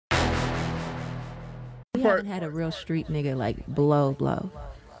haven't had a real street nigga like blow,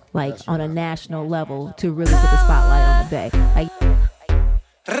 like on a national level to really put the spotlight on the Bay. Like,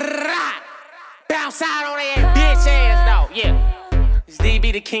 bounce out on that bitch ass though, yeah. This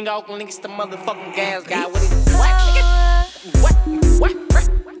DB the King Oakland, niggas the motherfucking gas guy with it. What, nigga?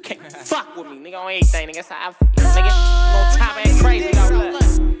 What? Can't fuck with me, nigga, on anything, nigga. That's how I feel, nigga. On top of that crazy though, look.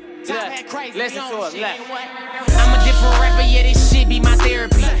 Listen to it, look. I'm a different rapper, yeah, this shit be my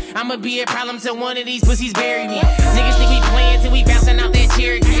therapy. I'ma be a problem till one of these pussies bury me. Niggas think we playing till we bouncing out that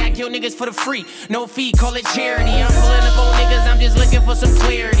Cherokee. I kill niggas for the free, no fee, call it charity. I'm pulling up on niggas, I'm just looking for some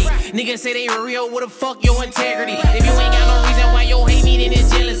clarity. Niggas say they real, what the fuck your integrity? If you ain't got no reason why you hate me, then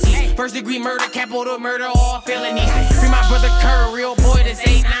it's jealousy. First degree murder, capital murder, all felonies. Free my brother Kerr, real boy, this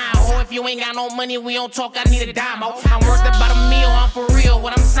ain't now. Or if you ain't got no money, we don't talk, I need a dime. I'm worth about a meal, I'm for real,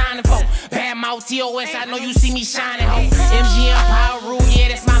 what I'm signing for. Bad mouth, TOS, I know you see me shining, ho. MGM, Power Rule, yeah,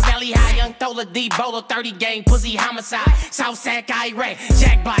 that's my valley high. Young Thola, D-Bowler, 30 gang, pussy homicide. Southside, Iraq,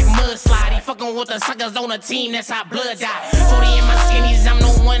 Jack Black, mudslide. He fucking with the suckers on the team, that's how blood die. 40 in my skinnies, I'm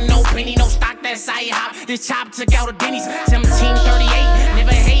no one, no penny, no stock, that's side hop. This chop took out a Denny's, 1738.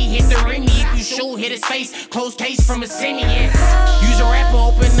 Never hate, hit the ring me. If you shoot, hit his face. Close case from a semi, yeah. Use a rapper,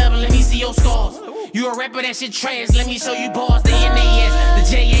 open up, let me see your scars. You a rapper, that shit trash, let me show you bars. The NAS, the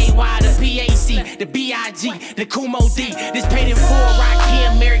JAY, the PAC, the BIG, the Kumo D. This paid in full,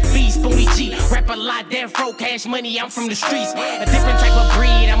 Rakim, Merrick B, Spoonie G. Rap a lot, death row, cash money, I'm from the streets. A different type of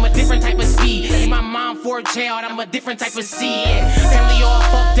breed, I'm a different type of speed. And my mom for a child, I'm a different type of seed. Family all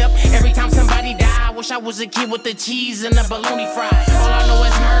fucked up, every time somebody die. I wish I was a kid with the cheese and the bologna fry. All I know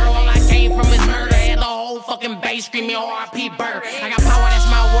is murder, all I came from is murder. And the whole fucking base screaming R.I.P. Bird. I got power, that's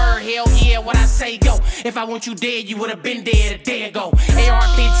my word, hell yeah, what I say go. If I want you dead, you would've been dead a day ago.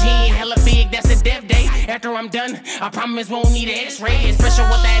 AR-15, hella big, that's a death day. After I'm done, I promise won't need an x-ray. Especially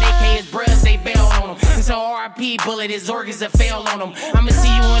with that AK, his bruhs, they bail on him. And so R.I.P. bullet, his organs that fail on him. I'ma see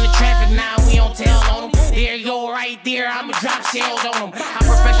you in the traffic now, we don't tell on him. There you go, right there, I'ma drop shells on him. I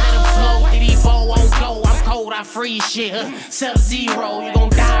perfect how the flow, Diddy Bo won't go. I'm cold, I freeze shit, Sub-Zero. You gon'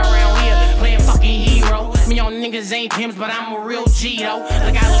 die around here, playing fucking hero. Me on niggas ain't pimps, but I'm a real G though.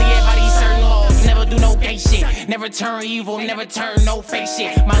 Like I live by these certain laws, never do no gay shit. Never turn evil, never turn no fake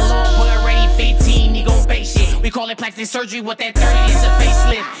shit. My little boy already 15, he gon' face shit. We call it plastic surgery, what that 30 is a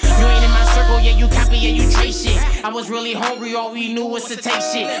facelift. You ain't in my circle, yeah, you copy, yeah, you trace shit. I was really hungry, all we knew was to take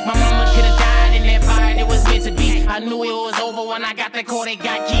shit. My mama could've died in that fire, it was meant to be. I knew it was over when I got that call, they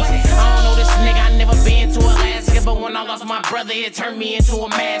got keys. I don't know this nigga, I never been to Alaska, but when I lost my brother, it turned me into a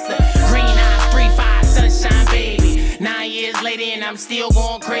master. Green eyes, 3-5, sunshine, baby. 9 years later and I'm still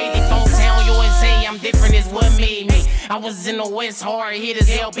going crazy. Phone town, USA, I'm different is what made me. I was in the West, hard hit as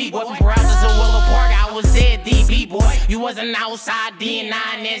LB, boy. From Browsers of Willow Park, I was dead, DB, boy. You wasn't outside, D9,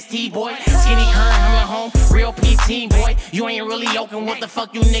 ST, boy. Skinny current, coming home, real P-team, boy. You ain't really open, what the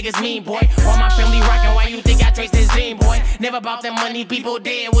fuck you niggas mean, boy? All my family rockin', why you think I trace this dream, boy? Never about that money, people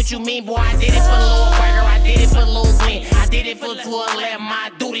dead, what you mean, boy? I did it for Lil Quacker, I did it for Lil Glenn. I did it for 211,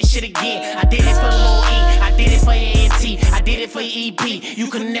 I do this shit again. I did it for Lil E, I did it for A&T, I did it for EP. You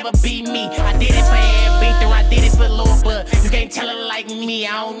could never be me. I did it for Ed Binker, I did it for Lil Bud. You can't tell it like me,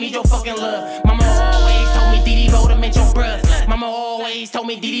 I don't need your fucking love. Mama always told me Diddy Bo to meant your bruh. Mama always told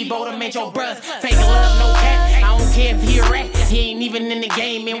me Diddy Bo to meant your bruh. Fake love, no cap. I don't care if he a rat. He ain't even in the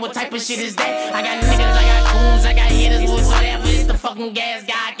game, man. What type of shit is that? I got niggas, I got goons, I got hitters, whatever. It's the fucking gas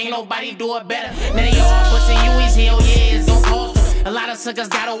guy, can't nobody do it better. Now they all bustin' you, he's hell yeah, it's gon' cost them. A lot of suckers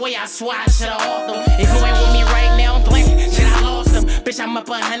got away, I swear I should've off them. If you ain't with me right now, I'm playing, shit, I lost them. Bitch, I'm up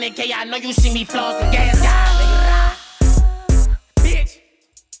 100K, I know you see me flossing. Gas guy, nigga. Bitch.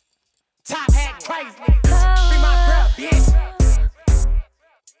 Top hat crazy, nigga. Free my bruh, bitch.